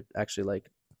they're actually like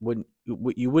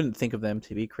you wouldn't think of them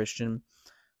to be Christian.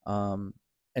 Um,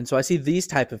 and so I see these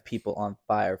type of people on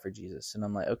fire for Jesus, and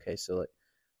I'm like, okay, so like,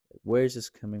 where is this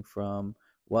coming from?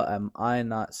 What am I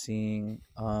not seeing?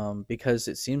 Because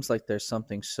it seems like there's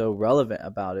something so relevant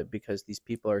about it because these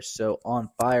people are so on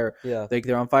fire. Yeah. Like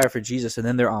they're on fire for Jesus, and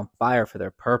then they're on fire for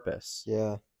their purpose.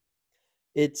 Yeah.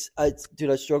 Dude,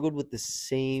 I struggled with the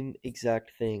same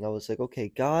exact thing. I was like, okay,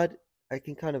 God, that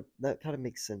kind of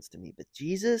makes sense to me, but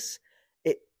Jesus,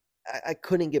 it, I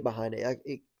couldn't get behind it.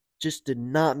 It just did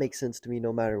not make sense to me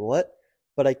no matter what.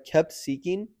 But I kept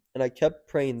seeking and I kept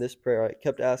praying this prayer. I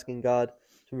kept asking God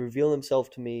to reveal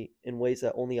Himself to me in ways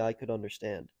that only I could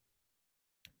understand.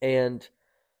 And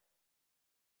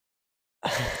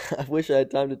I wish I had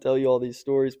time to tell you all these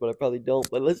stories, but I probably don't.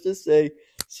 But let's just say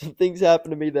some things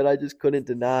happened to me that I just couldn't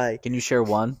deny. Can you share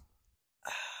one?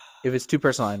 If it's too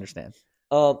personal, I understand.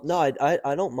 No,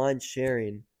 I don't mind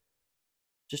sharing.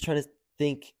 Just trying to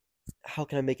think, how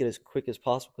can I make it as quick as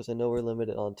possible because I know we're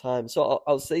limited on time. So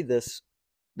I'll say this.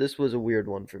 This was a weird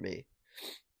one for me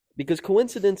because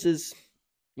coincidences,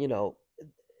 you know,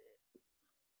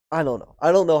 I don't know.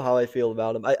 I don't know how I feel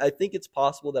about them. I think it's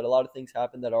possible that a lot of things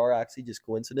happen that are actually just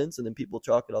coincidence, and then people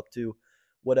chalk it up to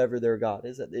whatever their God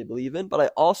is that they believe in. But I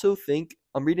also think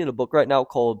I'm reading a book right now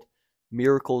called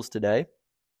Miracles Today,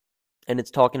 and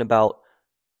it's talking about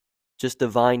just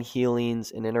divine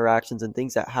healings and interactions and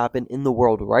things that happen in the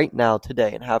world right now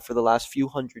today and have for the last few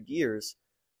hundred years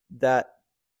that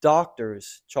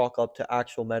doctors chalk up to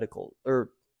actual medical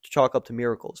or chalk up to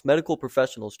miracles. Medical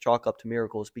professionals chalk up to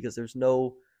miracles because there's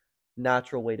no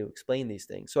natural way to explain these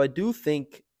things. So I do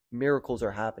think miracles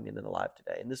are happening in the life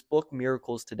today. And this book,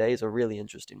 Miracles Today, is a really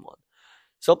interesting one.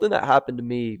 Something that happened to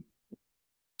me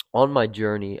on my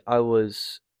journey, I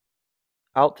was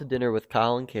out to dinner with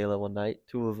Kyle and Kayla one night,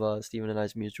 two of Stephen and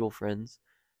I's mutual friends.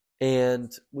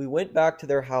 And we went back to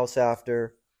their house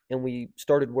after and we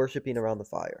started worshiping around the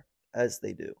fire, as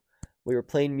they do. We were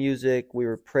playing music, we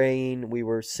were praying, we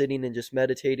were sitting and just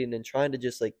meditating and trying to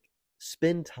just like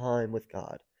spend time with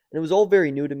God. And it was all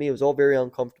very new to me. It was all very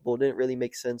uncomfortable. It didn't really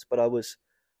make sense, but I was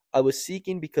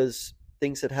seeking because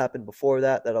things had happened before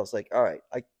that I was like, all right,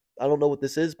 I don't know what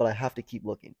this is, but I have to keep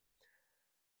looking.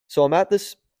 So I'm at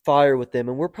this fire with them,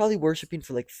 and we're probably worshiping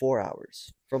for like 4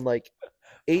 hours, from like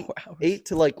eight 4 hours. eight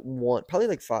to like one, probably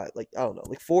like five, like I don't know,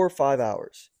 like 4 or 5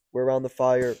 hours. We're around the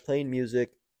fire playing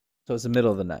music. So it's the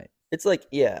middle of the night. It's like,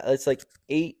 yeah, it's like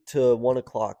 8 to 1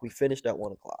 o'clock. We finished at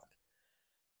 1 o'clock.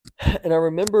 And I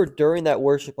remember during that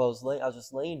worship, I was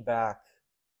just laying back,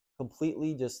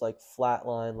 completely just like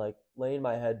flatline, like laying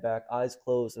my head back, eyes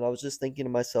closed, and I was just thinking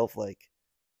to myself, like,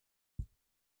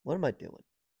 what am I doing?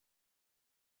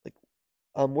 Like,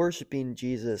 I'm worshiping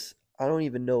Jesus. I don't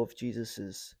even know if Jesus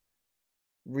is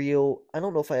real. I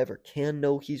don't know if I ever can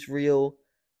know he's real.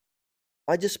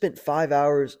 I just spent 5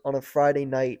 hours on a Friday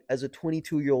night as a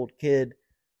 22-year-old kid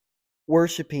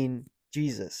worshiping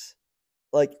Jesus.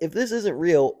 Like, if this isn't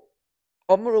real,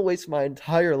 I'm going to waste my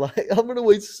entire life. I'm going to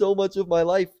waste so much of my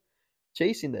life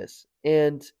chasing this.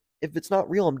 And if it's not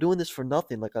real, I'm doing this for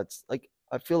nothing.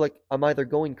 I feel like I'm either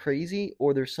going crazy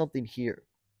or there's something here.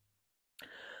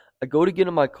 I go to get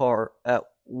in my car at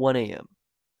 1 a.m.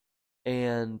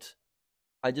 and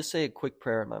I just say a quick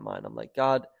prayer in my mind. I'm like,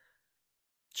 God,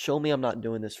 show me I'm not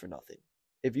doing this for nothing.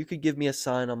 If you could give me a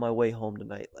sign on my way home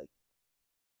tonight, like,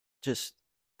 just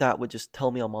that would just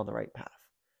tell me I'm on the right path.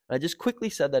 And I just quickly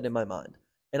said that in my mind.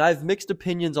 And I have mixed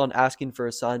opinions on asking for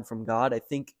a sign from God. I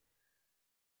think,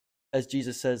 as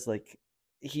Jesus says, like,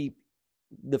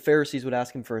 the Pharisees would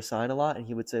ask him for a sign a lot, and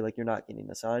he would say, like, you're not getting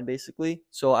a sign, basically.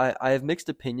 So I have mixed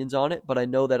opinions on it, but I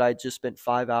know that I just spent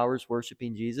 5 hours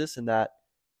worshiping Jesus, and that,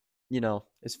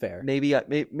 It's fair. maybe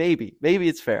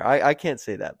it's fair. I can't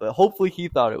say that, but hopefully he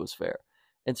thought it was fair.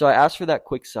 And so I asked for that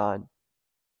quick sign.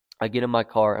 I get in my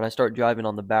car and I start driving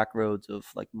on the back roads of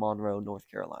like Monroe, North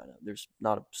Carolina. There's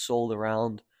not a soul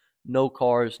around, no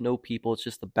cars, no people. It's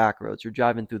just the back roads. You're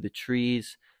driving through the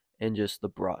trees and just the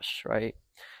brush, right?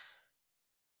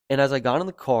 And as I got in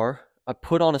the car, I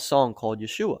put on a song called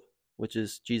Yeshua, which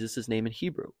is Jesus' name in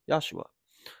Hebrew, Yahshua.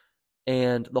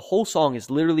 And the whole song is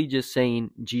literally just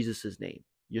saying Jesus' name,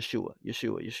 Yeshua,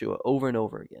 Yeshua, Yeshua, over and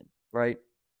over again, right?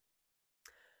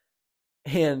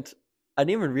 And I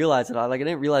didn't even realize it. I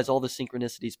didn't realize all the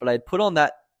synchronicities, but I had put on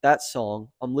that song.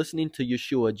 I'm listening to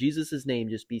Yeshua, Jesus' name,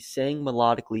 just be sang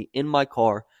melodically in my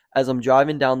car as I'm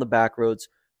driving down the back roads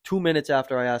 2 minutes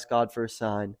after I asked God for a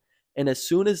sign. And as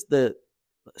soon as the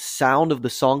sound of the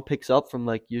song picks up from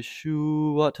like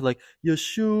Yeshua to like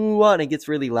Yeshua, and it gets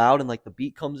really loud and like the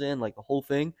beat comes in, like the whole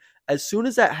thing. As soon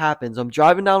as that happens, I'm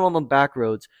driving down on the back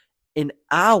roads. An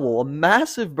owl, a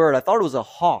massive bird, I thought it was a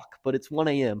hawk, but it's 1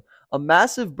 a.m. A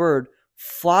massive bird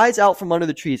flies out from under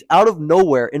the trees out of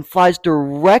nowhere and flies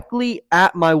directly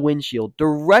at my windshield,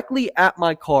 directly at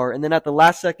my car. And then at the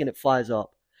last second, it flies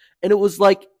up. And it was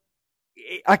like,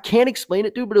 I can't explain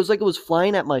it, dude, but it was like it was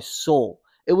flying at my soul.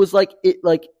 It was like it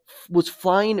was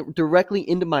flying directly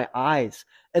into my eyes,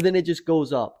 and then it just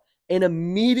goes up. And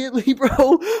immediately,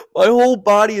 bro, my whole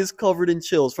body is covered in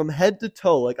chills from head to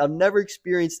toe. Like, I've never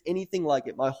experienced anything like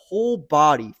it. My whole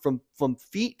body, from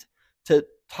feet to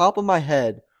top of my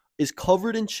head, is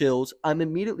covered in chills. I'm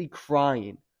immediately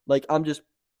crying. Like, I'm just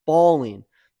bawling.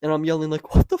 And I'm yelling,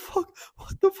 like, what the fuck?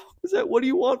 What the fuck is that? What do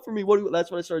you want from me? That's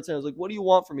what I started saying. I was like, what do you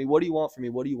want from me? What do you want from me?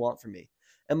 What do you want from me?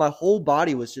 And my whole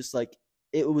body was just like,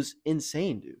 it was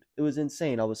insane, dude. It was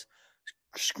insane. I was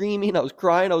screaming, I was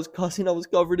crying, I was cussing, I was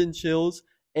covered in chills.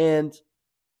 And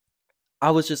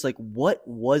I was just like, what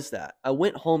was that? I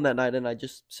went home that night and I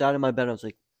just sat in my bed and I was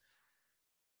like,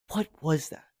 what was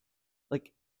that?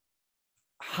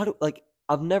 Like,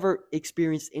 I've never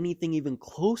experienced anything even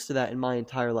close to that in my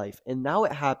entire life. And now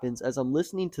it happens as I'm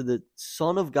listening to the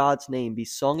Son of God's name be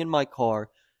sung in my car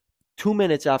 2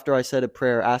 minutes after I said a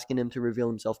prayer asking him to reveal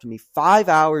himself to me. 5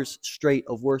 hours straight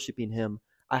of worshiping him,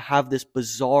 I have this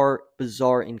bizarre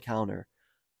encounter.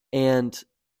 And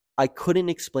I couldn't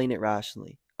explain it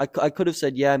rationally. I could have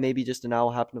said, yeah, maybe just an owl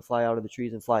happened to fly out of the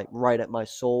trees and fly right at my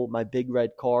soul, my big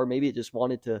red car. Maybe it just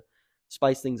wanted to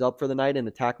spice things up for the night and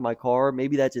attack my car.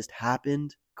 Maybe that just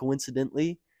happened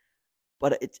coincidentally.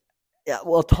 But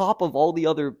on top of all the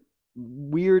other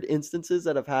weird instances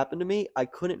that have happened to me, I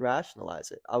couldn't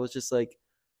rationalize it. I was just like,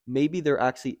 maybe there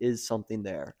actually is something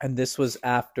there. And this was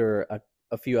after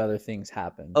a few other things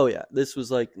happened. Oh yeah, this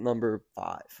was like number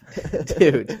 5.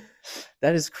 Dude,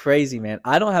 that is crazy, man.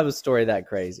 I don't have a story that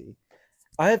crazy.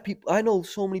 I know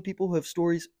so many people who have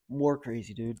stories more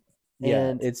crazy, dude.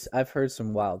 Yeah, I've heard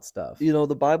some wild stuff.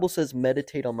 The Bible says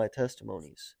meditate on my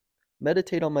testimonies.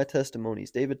 Meditate on my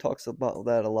testimonies. David talks about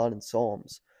that a lot in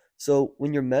Psalms. So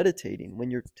when you're meditating,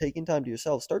 when you're taking time to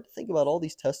yourself, start to think about all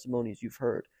these testimonies you've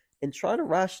heard and try to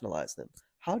rationalize them.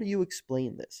 How do you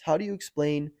explain this? How do you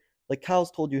explain Like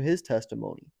Kyle's told you his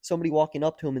testimony. Somebody walking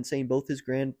up to him and saying both his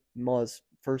grandma's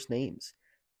first names.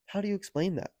 How do you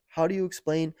explain that? How do you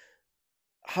explain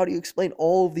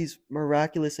all of these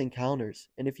miraculous encounters?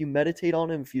 And if you meditate on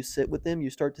them, if you sit with them, you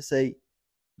start to say,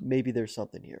 maybe there's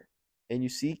something here. And you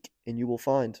seek and you will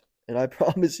find. And I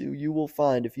promise you, you will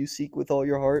find if you seek with all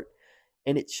your heart,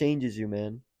 and it changes you,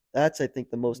 man. That's, I think,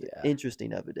 the most Yeah.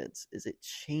 interesting evidence is it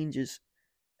changes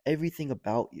everything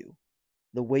about you,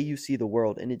 the way you see the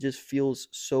world, and it just feels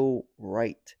so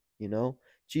right, you know?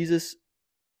 Jesus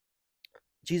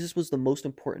Jesus was the most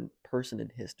important person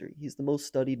in history. He's the most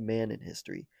studied man in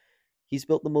history. He's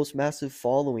built the most massive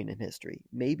following in history.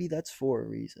 Maybe that's for a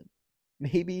reason.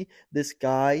 Maybe this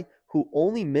guy who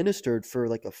only ministered for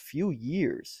like a few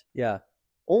years, Yeah.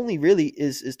 only really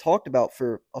is talked about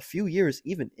for a few years,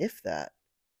 even if that,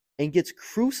 and gets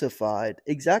crucified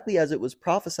exactly as it was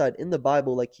prophesied in the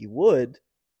Bible like he would,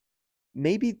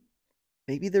 maybe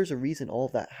there's a reason all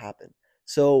of that happened.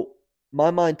 So my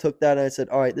mind took that and I said,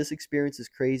 all right, this experience is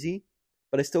crazy,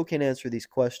 but I still can't answer these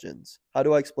questions. How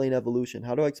do I explain evolution?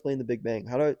 How do I explain the Big Bang?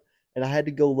 And I had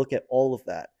to go look at all of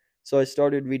that. So I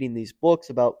started reading these books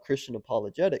about Christian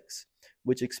apologetics,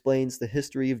 which explains the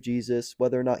history of Jesus,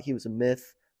 whether or not he was a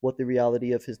myth, what the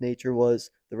reality of his nature was,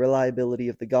 the reliability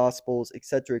of the Gospels,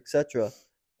 etc., etc.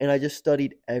 And I just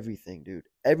studied everything, dude.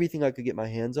 Everything I could get my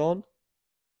hands on.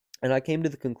 And I came to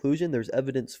the conclusion there's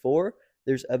evidence for,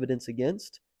 there's evidence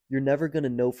against. You're never going to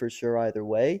know for sure either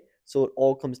way. So it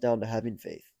all comes down to having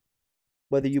faith.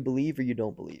 Whether you believe or you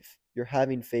don't believe, you're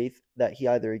having faith that he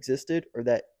either existed or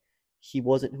that he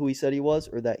wasn't who he said he was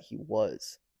or that he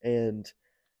was. And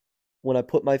when I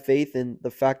put my faith in the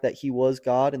fact that he was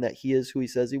God and that he is who he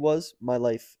says he was, my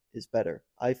life is better.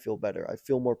 I feel better. I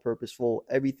feel more purposeful.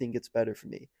 Everything gets better for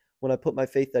me. When I put my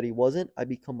faith that he wasn't, I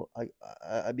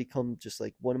become just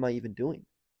like, what am I even doing?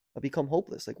 I become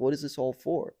hopeless. Like, what is this all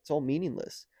for? It's all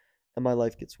meaningless. And my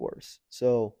life gets worse.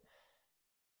 So,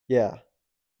 yeah,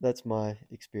 that's my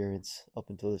experience up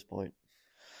until this point.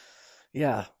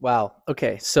 Yeah. Wow.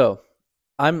 Okay. So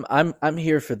I'm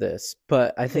here for this,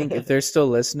 but I think if there's still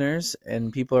listeners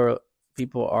and people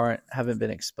haven't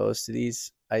been exposed to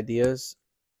these ideas,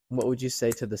 what would you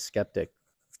say to the skeptic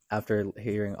after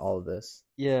hearing all of this?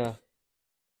 Yeah,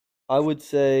 I would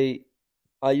say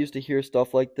I used to hear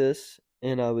stuff like this,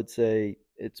 and I would say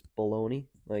it's baloney.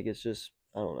 Like, it's just,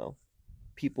 I don't know,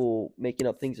 people making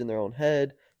up things in their own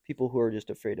head, people who are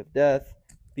just afraid of death,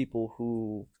 people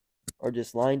who are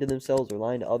just lying to themselves or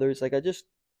lying to others. Like,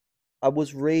 I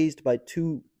was raised by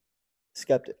two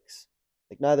skeptics.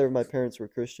 Like, neither of my parents were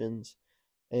Christians,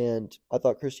 and I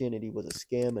thought Christianity was a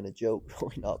scam and a joke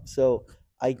growing up. So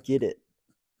I get it.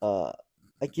 Uh,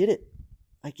 I get it.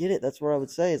 I get it. That's what I would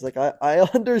say. It's like I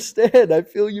understand. I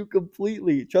feel you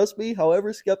completely. Trust me,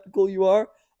 however skeptical you are,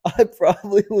 I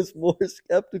probably was more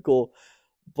skeptical.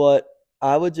 But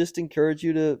I would just encourage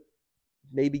you to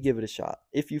maybe give it a shot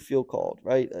if you feel called,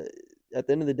 right? At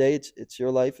the end of the day, it's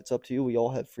your life. It's up to you. We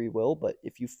all have free will. But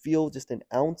if you feel just an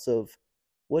ounce of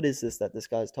what is this that this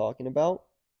guy's talking about,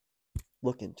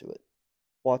 look into it.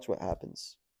 Watch what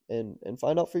happens and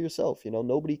find out for yourself. You know,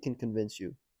 nobody can convince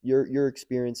you. Your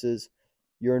experiences,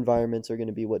 your environments are going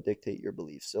to be what dictate your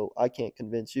beliefs. So I can't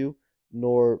convince you,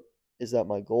 nor is that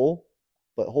my goal.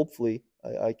 But hopefully,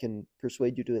 I can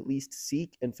persuade you to at least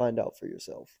seek and find out for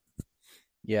yourself.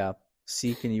 Yeah.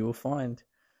 Seek and you will find.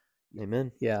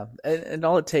 Amen. Yeah. And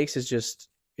all it takes is just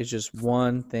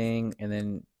one thing, and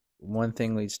then one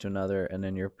thing leads to another, and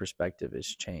then your perspective is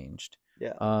changed.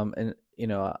 Yeah. And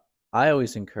I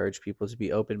always encourage people to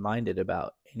be open-minded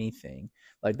about anything.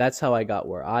 Like, that's how I got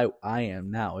where I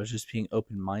am now, is just being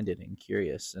open-minded and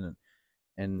curious and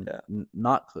Yeah.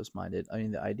 not close-minded. I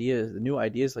mean, the new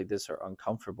ideas like this are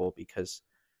uncomfortable because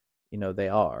they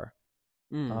are.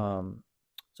 That's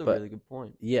a But really good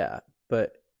point. yeah,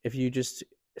 but if you just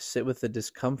sit with the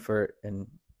discomfort and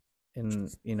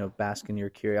bask in your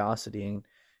curiosity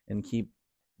and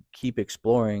keep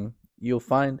exploring, you'll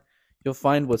find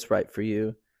what's right for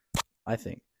you, I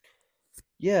think.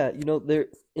 Yeah, there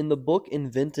in the book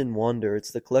Invent and Wonder,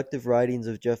 it's the collective writings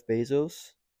of Jeff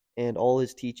Bezos and all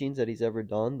his teachings that he's ever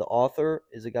done. The author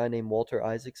is a guy named Walter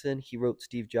Isaacson. He wrote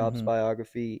Steve Jobs' Mm-hmm.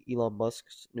 biography, Elon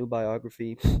Musk's new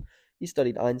biography. He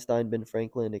studied Einstein, Ben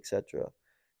Franklin, etc.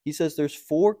 He says there's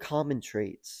 4 common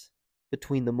traits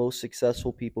between the most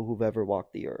successful people who've ever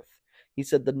walked the earth. He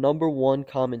said the number 1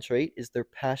 common trait is they're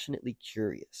passionately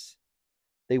curious.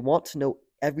 They want to know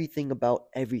everything about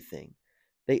everything.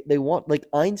 They want, like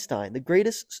Einstein, the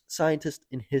greatest scientist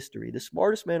in history, the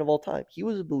smartest man of all time. He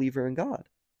was a believer in God.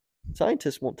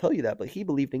 Scientists won't tell you that, but he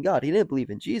believed in God. He didn't believe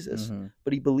in Jesus, Mm-hmm.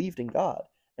 but he believed in God.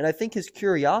 And I think his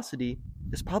curiosity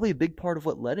is probably a big part of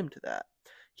what led him to that.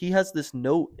 He has this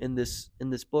note in this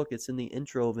book. It's in the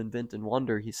intro of Invent and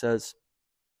Wonder. He says,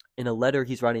 in a letter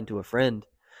he's writing to a friend,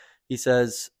 he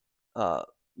says,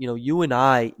 you and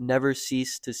I never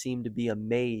cease to seem to be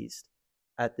amazed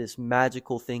at this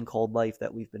magical thing called life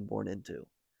that we've been born into.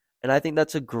 And I think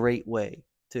that's a great way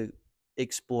to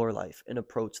explore life and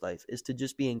approach life, is to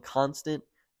just be in constant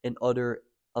and utter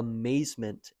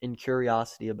amazement and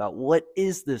curiosity about, what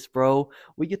is this, bro?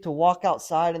 We get to walk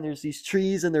outside and there's these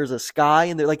trees and there's a sky,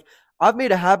 and they're like, I've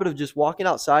made a habit of just walking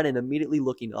outside and immediately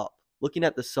looking up, looking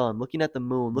at the sun, looking at the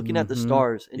moon, looking at the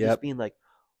stars, and just being like,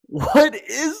 what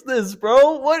is this,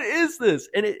 bro? What is this?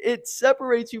 And it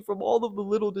separates you from all of the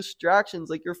little distractions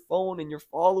like your phone and your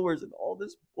followers and all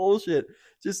this bullshit.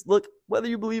 Just look, whether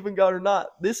you believe in God or not,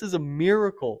 this is a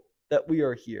miracle that we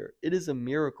are here. It is a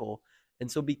miracle.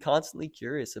 And so be constantly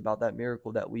curious about that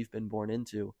miracle that we've been born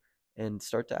into, and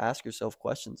start to ask yourself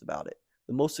questions about it.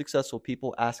 The most successful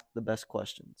people ask the best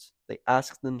questions. They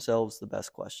ask themselves the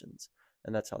best questions,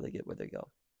 and that's how they get where they go.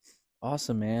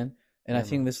 Awesome, man. And I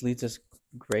think this leads us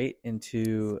great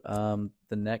into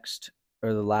the next,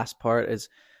 or the last part. Is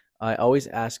I always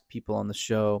ask people on the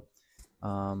show,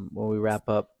 when we wrap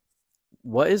up,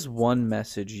 what is one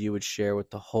message you would share with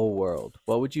the whole world?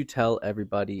 What would you tell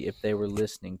everybody if they were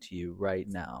listening to you right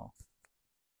now?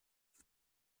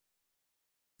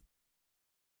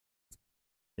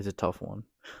 It's a tough one.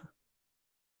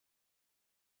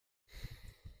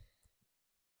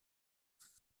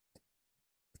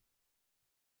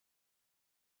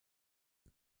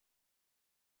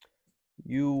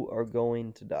 You are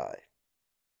going to die.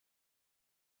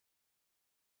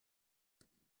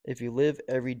 If you live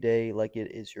every day like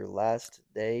it is your last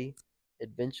day,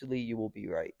 eventually you will be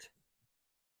right.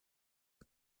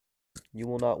 You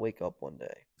will not wake up one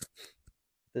day.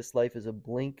 This life is a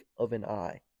blink of an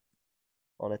eye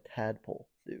on a tadpole,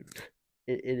 dude.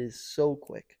 It is so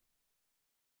quick.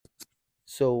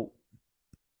 So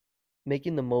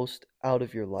making the most out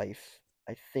of your life,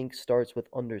 I think, starts with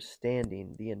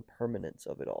understanding the impermanence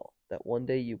of it all. That one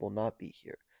day you will not be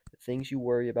here. The things you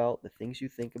worry about, the things you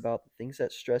think about, the things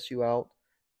that stress you out,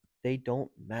 they don't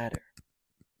matter.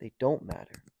 They don't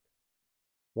matter.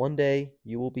 One day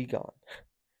you will be gone.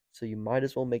 So you might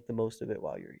as well make the most of it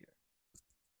while you're here.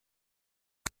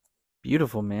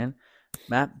 Beautiful, man.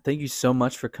 Matt, thank you so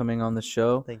much for coming on the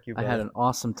show. Thank you, I brother. had an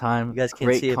awesome time. You guys can't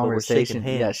Great see it, but we're conversation. shaking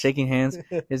hands. Yeah, shaking hands.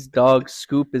 His dog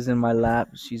Scoop is in my lap.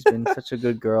 She's been such a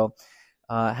good girl.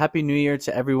 Happy New Year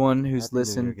to everyone who's Happy New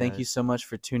listened. Year, Thank you guys. so much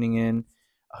for tuning in.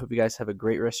 I hope you guys have a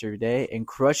great rest of your day, and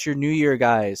crush your New Year,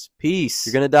 guys. Peace.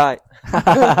 You're going to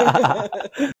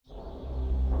die.